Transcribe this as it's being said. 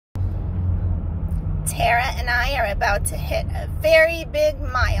Tara and I are about to hit a very big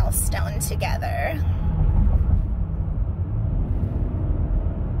milestone together.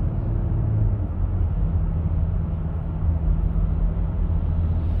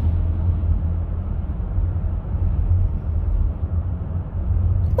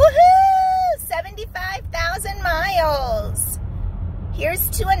 Woohoo! 75,000 miles. Here's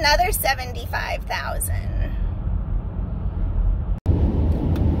to another 75,000.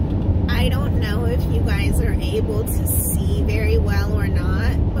 I don't know if you guys are able to see very well or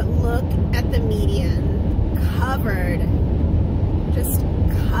not, but look at the median, just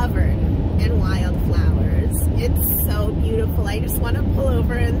covered in wildflowers. It's so beautiful. I just want to pull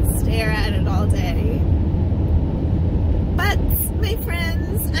over and stare at it all day. But, my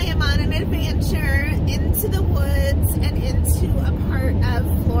friends, I am on an adventure into the woods and into a part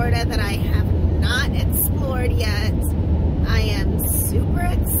of Florida that I have not explored yet. I am super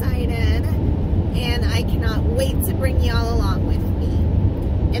excited, and I cannot wait to bring y'all along with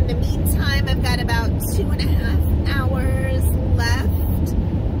me. In the meantime, I've got about 2.5 hours left.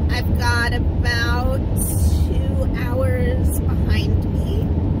 I've got about 2 hours behind me,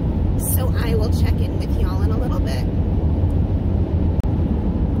 so I will check in with y'all in a little bit.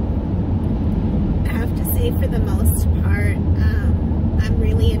 I have to say, for the most part, I'm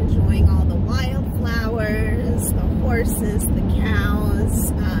really enjoying all the wildflowers, the horses, the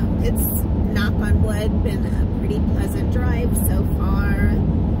cows. It's, knock on wood, been a pretty pleasant drive so far.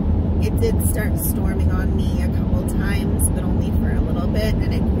 It did start storming on me a couple times, but only for a little bit,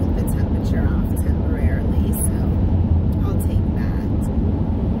 and it cooled the temperature off temporarily, so I'll take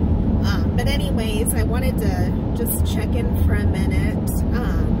that. But anyways, I wanted to just check in for a minute.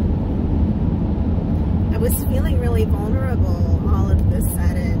 I was feeling really vulnerable all of a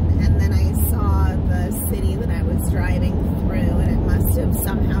sudden, and then I saw the city that I was driving through, and it must have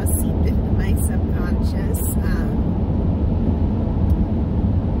somehow seeped into my subconscious.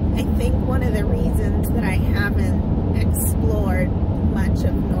 I think one of the reasons that I haven't explored much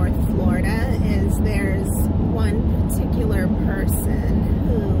of North Florida is there's one particular person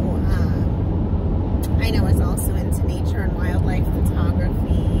who I know is also into nature and wildlife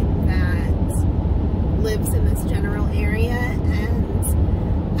photography that lives in this general area, and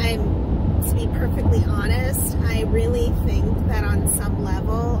to be perfectly honest, I really think that on some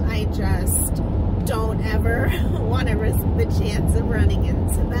level I just don't ever want to risk the chance of running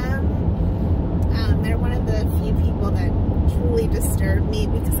into them. They're one of the few people that truly disturb me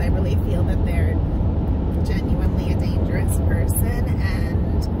because I really feel that they're genuinely a dangerous person,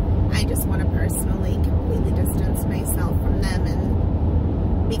 and I just want to personally completely distance myself from them,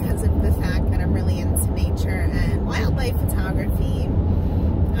 and because of the fact that I'm really into nature and wildlife photography,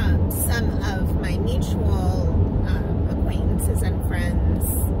 some of my mutual acquaintances and friends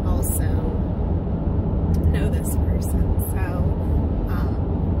also know this person, so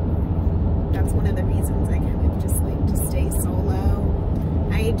that's one of the reasons I kind of just like to stay solo.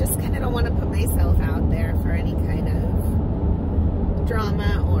 I just kind of don't want to put myself out there for any kind of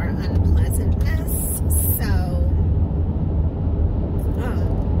drama or unpleasantness, so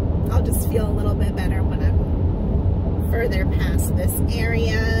I'll just feel a little bit better when I'm further past this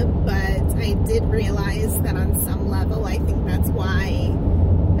area. But I did realize that on some level, I think that's why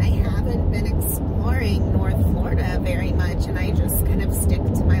I haven't been exploring North Florida very much, and I just kind of stick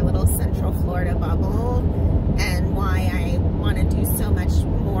to my little Central Florida bubble, and why I want to do so much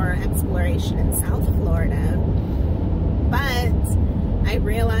more exploration in South Florida. But I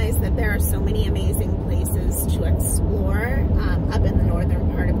realize that there are so many amazing places to explore up in the northern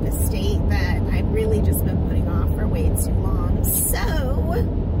part of the state that I've really just been putting off for way too long. So,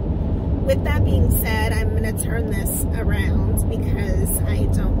 with that being said, I'm going to turn this around because I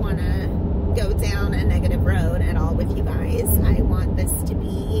don't want to go down a negative road at all with you guys. I want this to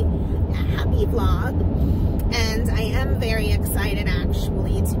be a happy vlog, and I am very excited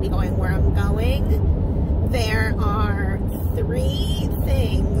actually to be going where I'm going. There are 3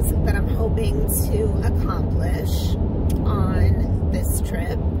 things that I'm hoping to accomplish on this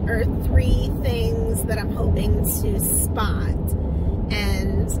trip, or 3 things that I'm hoping to spot,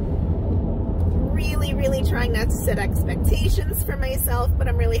 and really trying not to set expectations for myself, but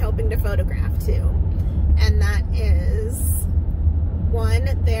I'm really hoping to photograph too. And that is,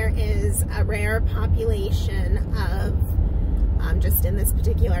 1, there is a rare population of just in this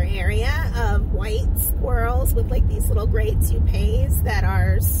particular area of white squirrels with like these little gray toupees that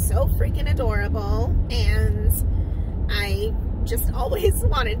are so freaking adorable, and I just always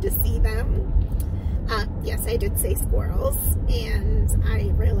wanted to see them. Yes, I did say squirrels, and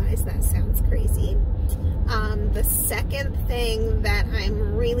I realize that sounds crazy. The second thing that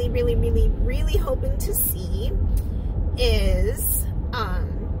I'm really really hoping to see is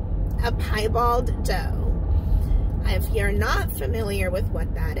a piebald doe. If you're not familiar with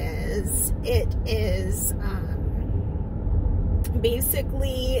what that is, it is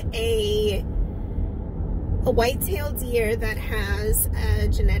basically a white-tailed deer that has a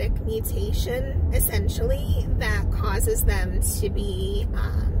genetic mutation, essentially, that causes them to be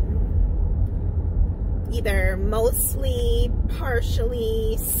either mostly,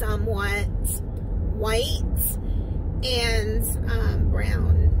 partially, somewhat white and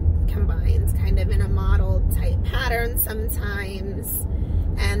brown combined, kind of in a mottled type pattern sometimes.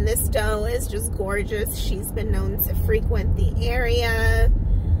 And this doe is just gorgeous. She's been known to frequent the area,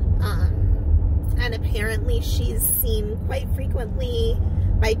 and apparently she's seen quite frequently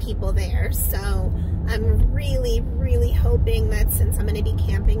by people there. So I'm really, really hoping that since I'm going to be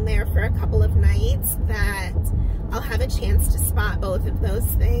camping there for a couple of nights, that I'll have a chance to spot both of those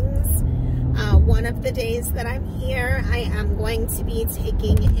things. One of the days that I'm here, I am going to be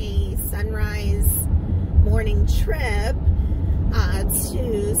taking a sunrise morning trip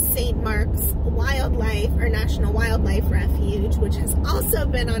to St. Mark's Wildlife or National Wildlife Refuge, which has also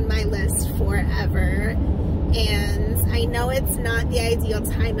been on my list forever. And I know it's not the ideal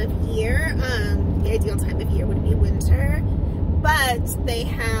time of year. The ideal time of year would be winter, but they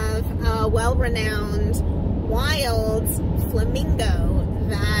have a well-renowned wild flamingo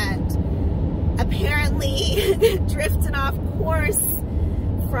that apparently drifted off course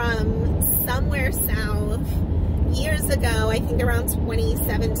from somewhere south years ago. I think around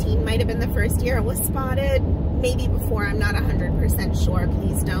 2017 might have been the first year it was spotted. Maybe before, I'm not 100% sure.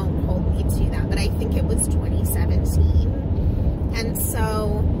 Please don't hold me to that, but I think it was 2017. And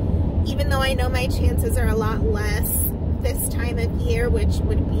so, even though I know my chances are a lot less this time of year, which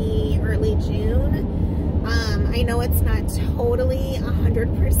would be early June, I know it's not totally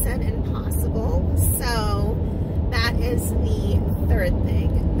 100% impossible. So, that is the third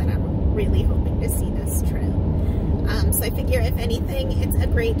thing that I'm really hoping to see this trip. So I figure if anything, it's a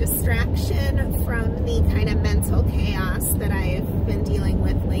great distraction from the kind of mental chaos that I've been dealing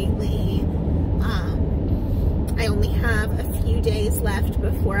with lately. I only have a few days left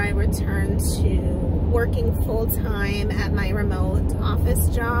before I return to working full-time at my remote office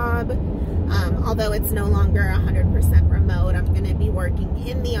job. Although it's no longer 100% remote, I'm going to be working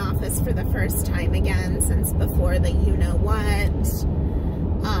in the office for the first time again since before the you-know-what.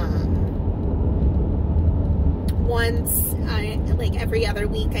 Once, like every other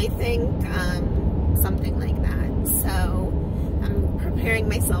week, I think, something like that. So I'm preparing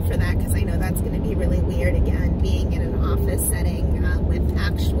myself for that because I know that's going to be really weird again, being in an office setting with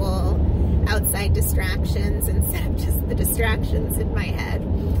actual outside distractions instead of just the distractions in my head.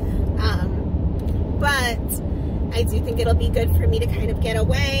 But I do think it'll be good for me to kind of get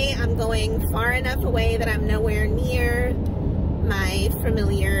away. I'm going far enough away that I'm nowhere near my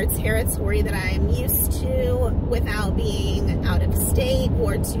familiar territory that I'm used to without being out of state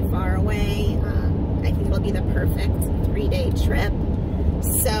or too far away. I think it'll be the perfect 3-day trip.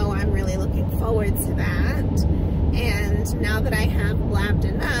 So I'm really looking forward to that. And now that I have blabbed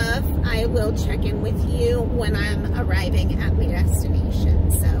enough, I will check in with you when I'm arriving at my destination.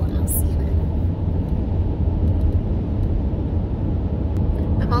 So I'll see you then.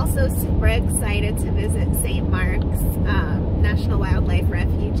 I'm also super excited to visit St. Mark's National Wildlife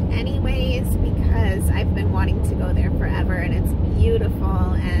Refuge anyways, because I've been wanting to go there forever, and it's beautiful.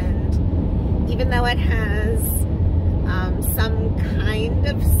 And even though it has some kind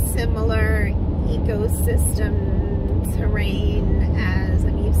of similar ecosystem terrain as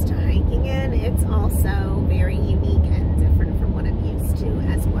I'm used to hiking in, it's also very unique and different from what I'm used to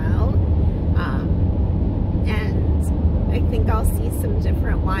as well. And I think I'll see some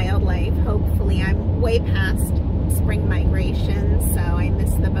different wildlife. Hopefully, I'm way past spring migration, so I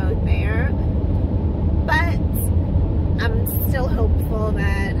missed the boat there. But I'm still hopeful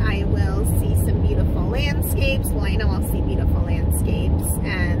that I will see some beautiful landscapes. Well, I know I'll see beautiful landscapes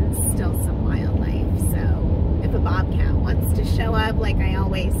and still some wildlife. So if a bobcat wants to show up, like I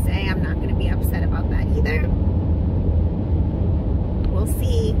always say, I'm not going to be upset about that either. We'll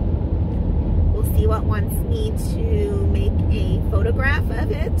see. We'll see what wants me to make a photograph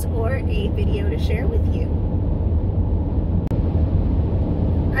of it or a video to share with you.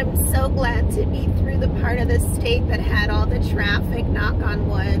 I'm so glad to be through the part of the state that had all the traffic, knock on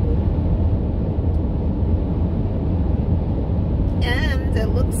wood. And it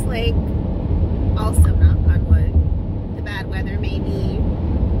looks like, also knock on wood, the bad weather may be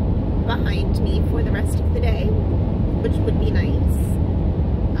behind me for the rest of the day, which would be nice.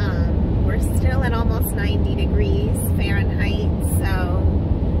 We're still at almost 90 degrees Fahrenheit, so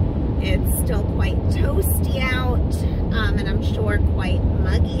It's still quite toasty out, and I'm sure quite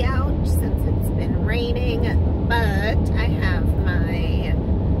muggy out since it's been raining, but I have my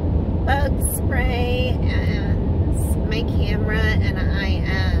bug spray and my camera, and I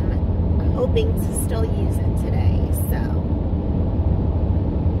am hoping to still use it today, so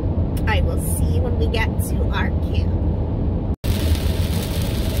I will see when we get to our camp.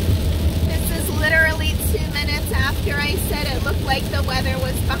 This is literally 2 minutes after I said it looked like the weather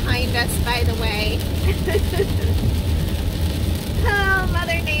was behind us, by the way. Oh,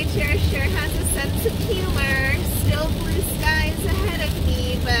 Mother Nature sure has a sense of humor. Still blue skies ahead of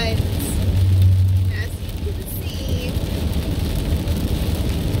me, but as you can see,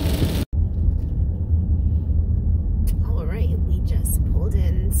 all right, we just pulled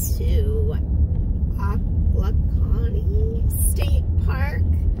into Ocklaconnie State Park.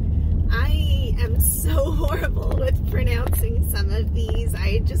 I am so horrible with pronouncing some of these.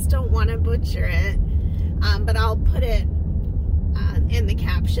 I just don't want to butcher it, but I'll put it in the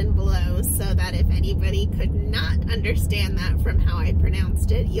caption below so that if anybody could not understand that from how I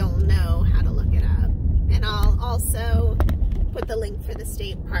pronounced it, you'll know how to look it up. And I'll also put the link for the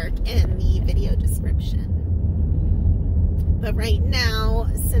state park in the video description. But right now,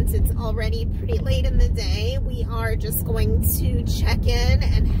 since it's already pretty late in the day, we are just going to check in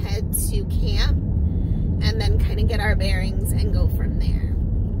and head to camp and then kind of get our bearings and go from there.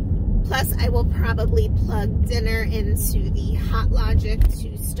 Plus, I will probably plug dinner into the Hot Logic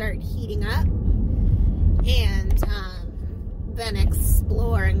to start heating up and then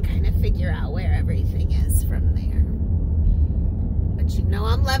explore and kind of figure out where everything is from there. But you know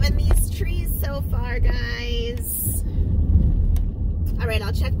I'm loving these trees so far, guys. All right,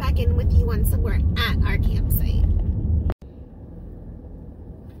 I'll check back in with you once we're at our campsite.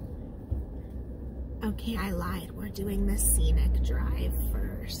 Okay, I lied. We're doing the scenic drive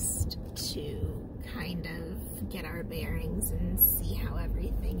first to kind of get our bearings and see how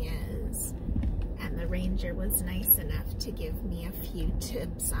everything is. And the ranger was nice enough to give me a few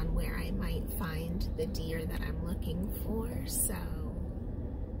tips on where I might find the deer that I'm looking for, so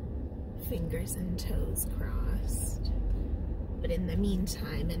fingers and toes crossed. But in the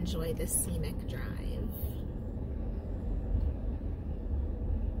meantime, enjoy the scenic drive.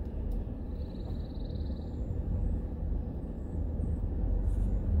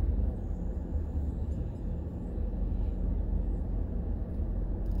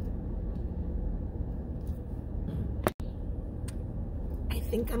 I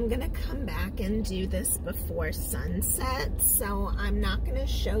think I'm gonna come back and do this before sunset, so I'm not gonna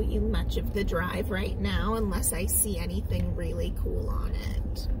show you much of the drive right now unless I see anything really cool on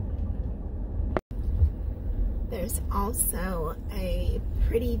it. There's also a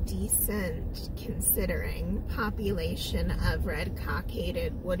pretty decent, considering, population of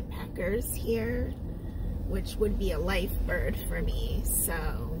red-cockaded woodpeckers here, which would be a life bird for me,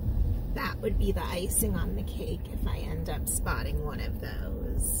 so that would be the icing on the cake if I end up spotting one of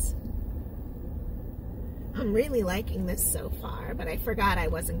those. I'm really liking this so far, but I forgot I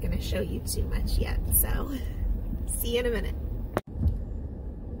wasn't going to show you too much yet, so see you in a minute.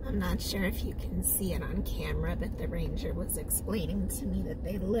 I'm not sure if you can see it on camera, but the ranger was explaining to me that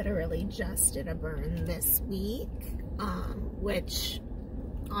they literally just did a burn this week, which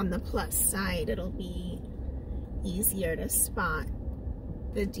on the plus side, it'll be easier to spot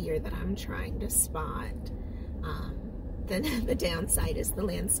the deer that I'm trying to spot. Then the downside is the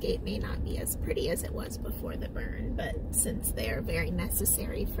landscape may not be as pretty as it was before the burn, but since they are very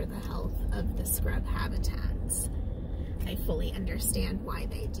necessary for the health of the scrub habitats, I fully understand why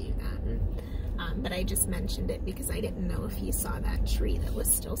they do them. But I just mentioned it because I didn't know if you saw that tree that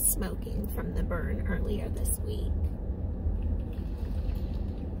was still smoking from the burn earlier this week.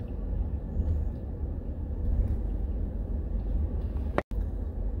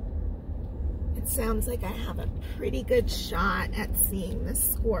 Sounds like I have a pretty good shot at seeing the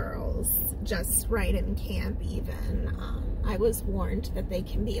squirrels just right in camp even. I was warned that they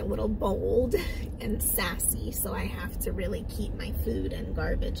can be a little bold and sassy, so I have to really keep my food and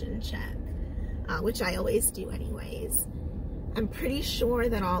garbage in check, which I always do anyways. I'm pretty sure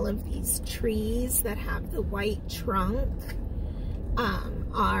that all of these trees that have the white trunk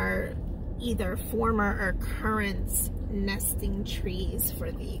are either former or current nesting trees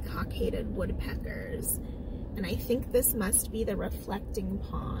for the cockaded woodpeckers. And I think this must be the reflecting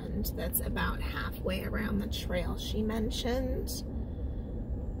pond that's about halfway around the trail she mentioned.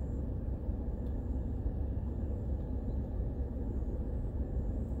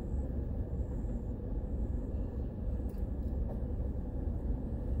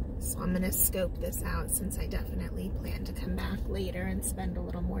 So I'm gonna scope this out since I definitely plan to come back later and spend a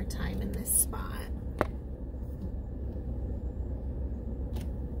little more time in this spot.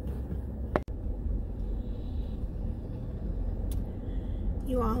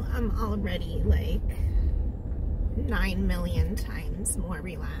 You all, I'm already like 9 million times more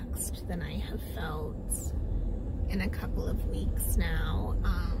relaxed than I have felt in a couple of weeks now.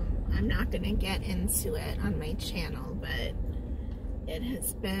 I'm not gonna get into it on my channel, but it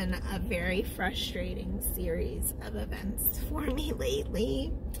has been a very frustrating series of events for me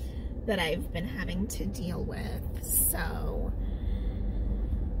lately that I've been having to deal with. So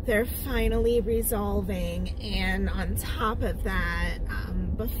they're finally resolving, and on top of that,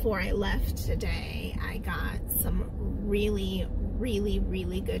 before I left today, I got some really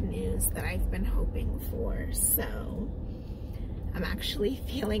good news that I've been hoping for. So I'm actually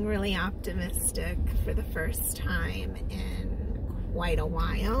feeling really optimistic for the first time in quite a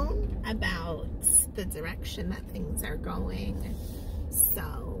while about the direction that things are going.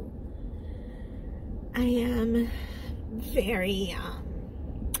 So I am very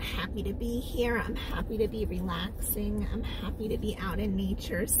happy to be here. I'm happy to be relaxing. I'm happy to be out in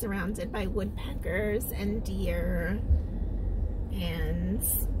nature surrounded by woodpeckers and deer and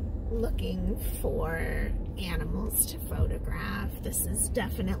looking for animals to photograph. This is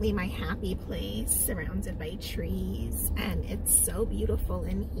definitely my happy place, surrounded by trees, and it's so beautiful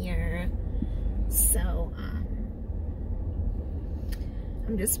in here. So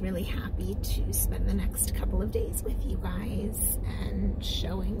I'm just really happy to spend the next couple of days with you guys and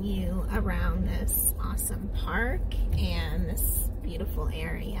showing you around this awesome park and this beautiful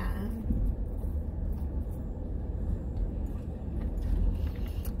area.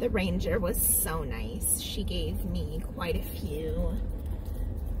 The ranger was so nice. She gave me quite a few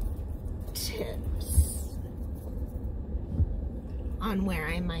tips on where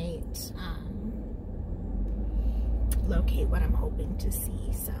I might locate what I'm hoping to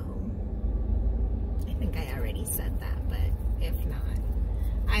see. So I think I already said that, but if not,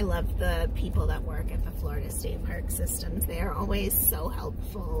 I love the people that work at the Florida State Park Systems. They are always so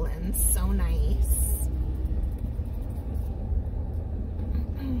helpful and so nice.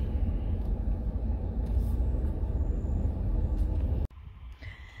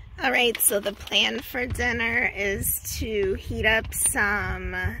 All right, so the plan for dinner is to heat up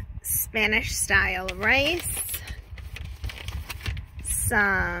some Spanish style rice,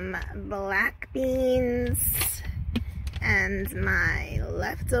 some black beans, and my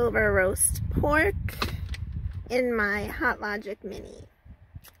leftover roast pork in my Hot Logic Mini.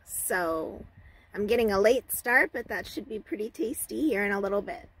 So I'm getting a late start, but that should be pretty tasty here in a little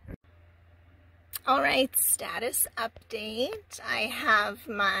bit. All right, status update. I have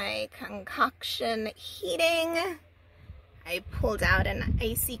my concoction heating. I pulled out an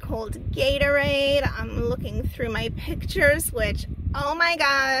icy cold Gatorade. I'm looking through my pictures, which, oh my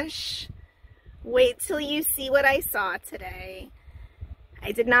gosh, wait till you see what I saw today.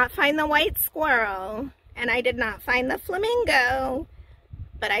 I did not find the white squirrel, and I did not find the flamingo,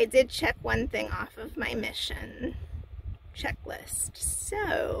 but I did check one thing off of my mission checklist.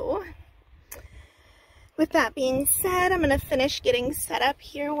 So with that being said, I'm going to finish getting set up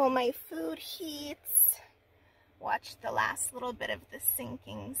here while my food heats. Watch the last little bit of the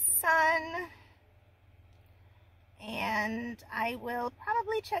sinking sun. And I will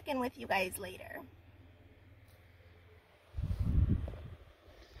probably check in with you guys later.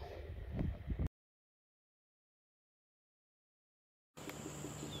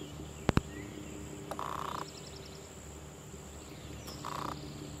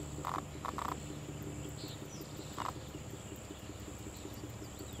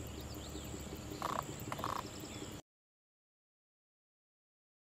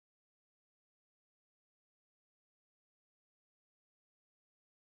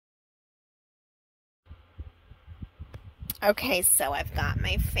 Okay, so I've got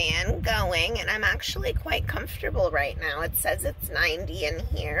my fan going, and I'm actually quite comfortable right now. It says it's 90 in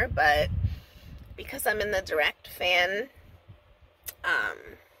here, but because I'm in the direct fan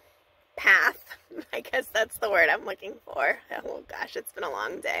path, I guess that's the word I'm looking for. Oh gosh, it's been a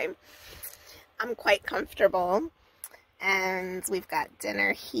long day. I'm quite comfortable, and we've got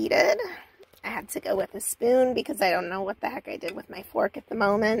dinner heated. I had to go with a spoon because I don't know what the heck I did with my fork at the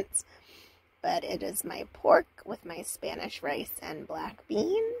moment. But it is my pork with my Spanish rice and black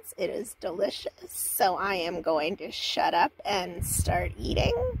beans. It is delicious. So I am going to shut up and start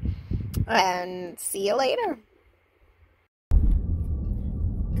eating. And see you later.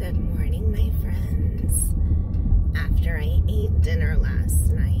 Good morning, my friends. After I ate dinner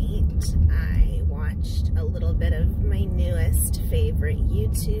last night, I watched watched a little bit of my newest favorite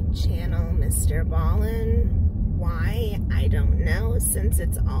YouTube channel, Mr. Ballin. Why? I don't know, since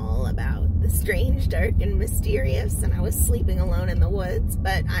it's all about the strange, dark, and mysterious, and I was sleeping alone in the woods,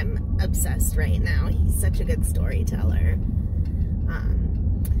 but I'm obsessed right now. He's such a good storyteller.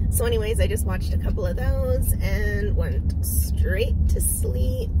 So anyways, I just watched a couple of those and went straight to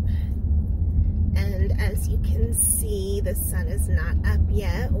sleep. And as you can see, the sun is not up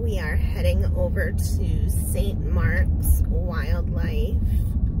yet. We are heading over to St. Mark's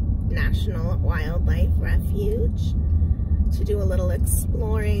National Wildlife Refuge to do a little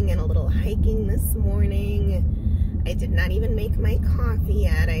exploring and a little hiking this morning. I did not even make my coffee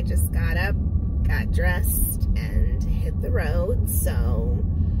yet. I just got up, got dressed, and hit the road. So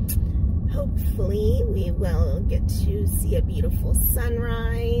hopefully we will get to see a beautiful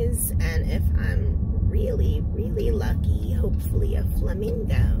sunrise, and if I'm really, really lucky, hopefully a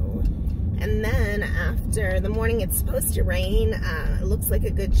flamingo. And then after the morning, it's supposed to rain. It looks like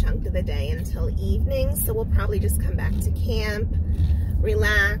a good chunk of the day until evening, so we'll probably just come back to camp,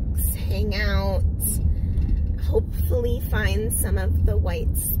 relax, hang out, hopefully find some of the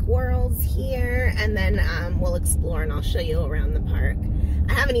white squirrels here, and then we'll explore and I'll show you around the park.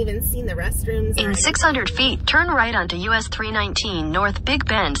 I haven't even seen the restrooms. In 600 feet, turn right onto US 319 North Big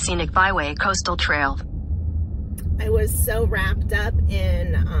Bend Scenic Byway Coastal Trail. I was so wrapped up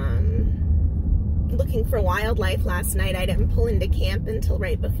in looking for wildlife last night, I didn't pull into camp until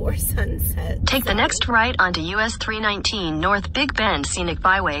right before sunset. Take the next right onto US 319 North Big Bend Scenic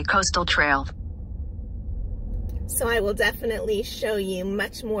Byway Coastal Trail. So I will definitely show you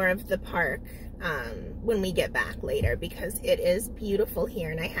much more of the park when we get back later, because it is beautiful here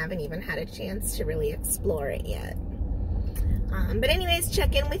and I haven't even had a chance to really explore it yet. But anyways,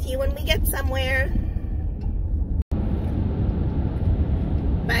 check in with you when we get somewhere.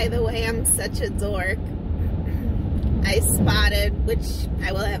 By the way, I'm such a dork. I spotted, which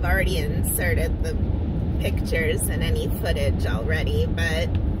I will have already inserted the pictures and any footage already, but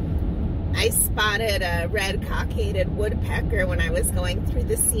I spotted a red cockaded woodpecker when I was going through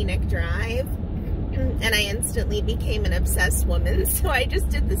the scenic drive, and I instantly became an obsessed woman, so I just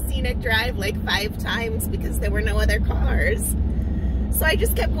did the scenic drive like 5 times because there were no other cars. So I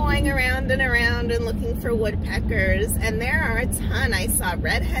just kept going around and around and looking for woodpeckers, and there are a ton. I saw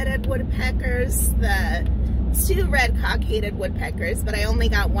red-headed woodpeckers, the 2 red cockaded woodpeckers, but I only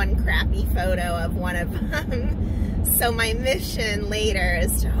got one crappy photo of one of them. So my mission later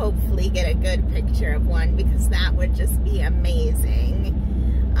is to hopefully get a good picture of one, because that would just be amazing.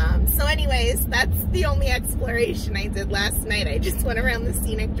 So anyways, that's the only exploration I did last night. I just went around the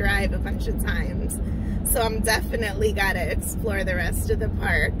scenic drive a bunch of times. So I'm definitely got to explore the rest of the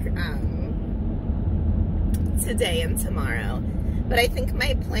park today and tomorrow. But I think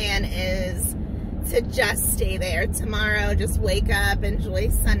my plan is to just stay there tomorrow, just wake up, enjoy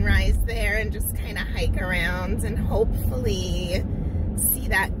sunrise there, and just kind of hike around and hopefully see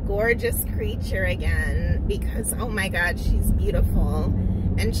that gorgeous creature again, because oh my god, she's beautiful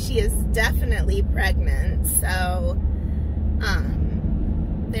and she is definitely pregnant. So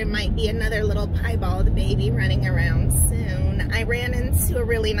there might be another little piebald baby running around soon. I ran into a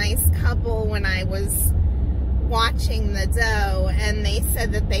really nice couple when I was watching the doe, and they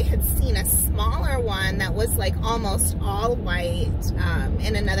said that they had seen a smaller one that was like almost all white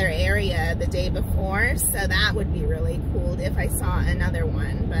in another area the day before, so that would be really cool if I saw another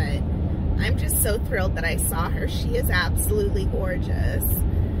one. But I'm just so thrilled that I saw her. She is absolutely gorgeous.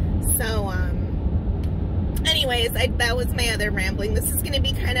 So anyways, that was my other rambling. This is going to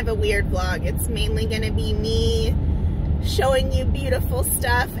be kind of a weird vlog. It's mainly going to be me showing you beautiful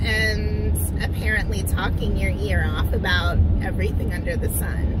stuff and apparently talking your ear off about everything under the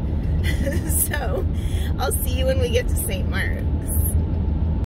sun. So I'll see you when we get to St. Mark's.